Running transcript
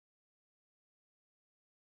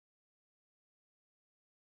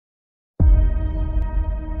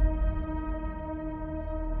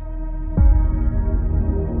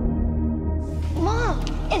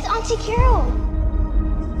Auntie Carol.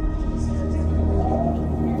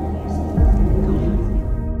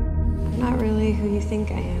 I'm not really who you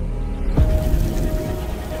think I am.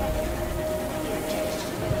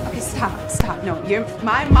 Okay, stop. No,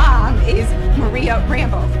 my mom is Maria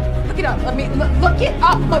Rambo. Look it up. Look it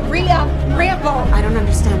up, Maria Rambo. I don't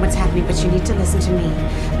understand what's happening, but you need to listen to me.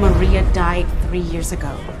 Maria died 3 years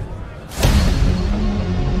ago.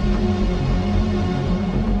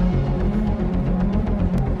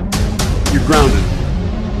 You're grounded.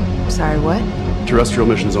 Sorry, what? Terrestrial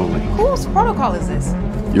missions only. Whose protocol is this?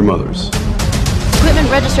 Your mother's. Equipment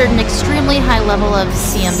registered an extremely high level of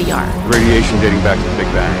CMBR. Radiation dating back to the Big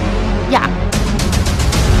Bang. Yeah.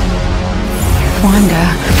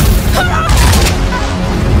 Wanda.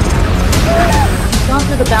 You've gone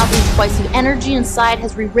through the boundaries twice. The energy inside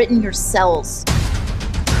has rewritten your cells.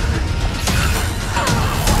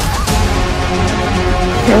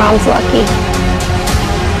 Your mom's lucky.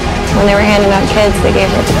 When they were handing out kids, they gave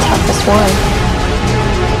her the toughest one.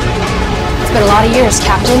 It's been a lot of years,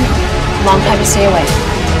 Captain. Long time to stay away.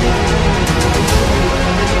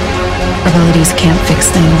 Abilities can't fix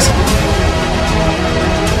things.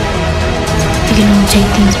 You can only take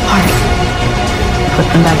things apart, put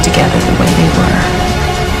them back together the way they were.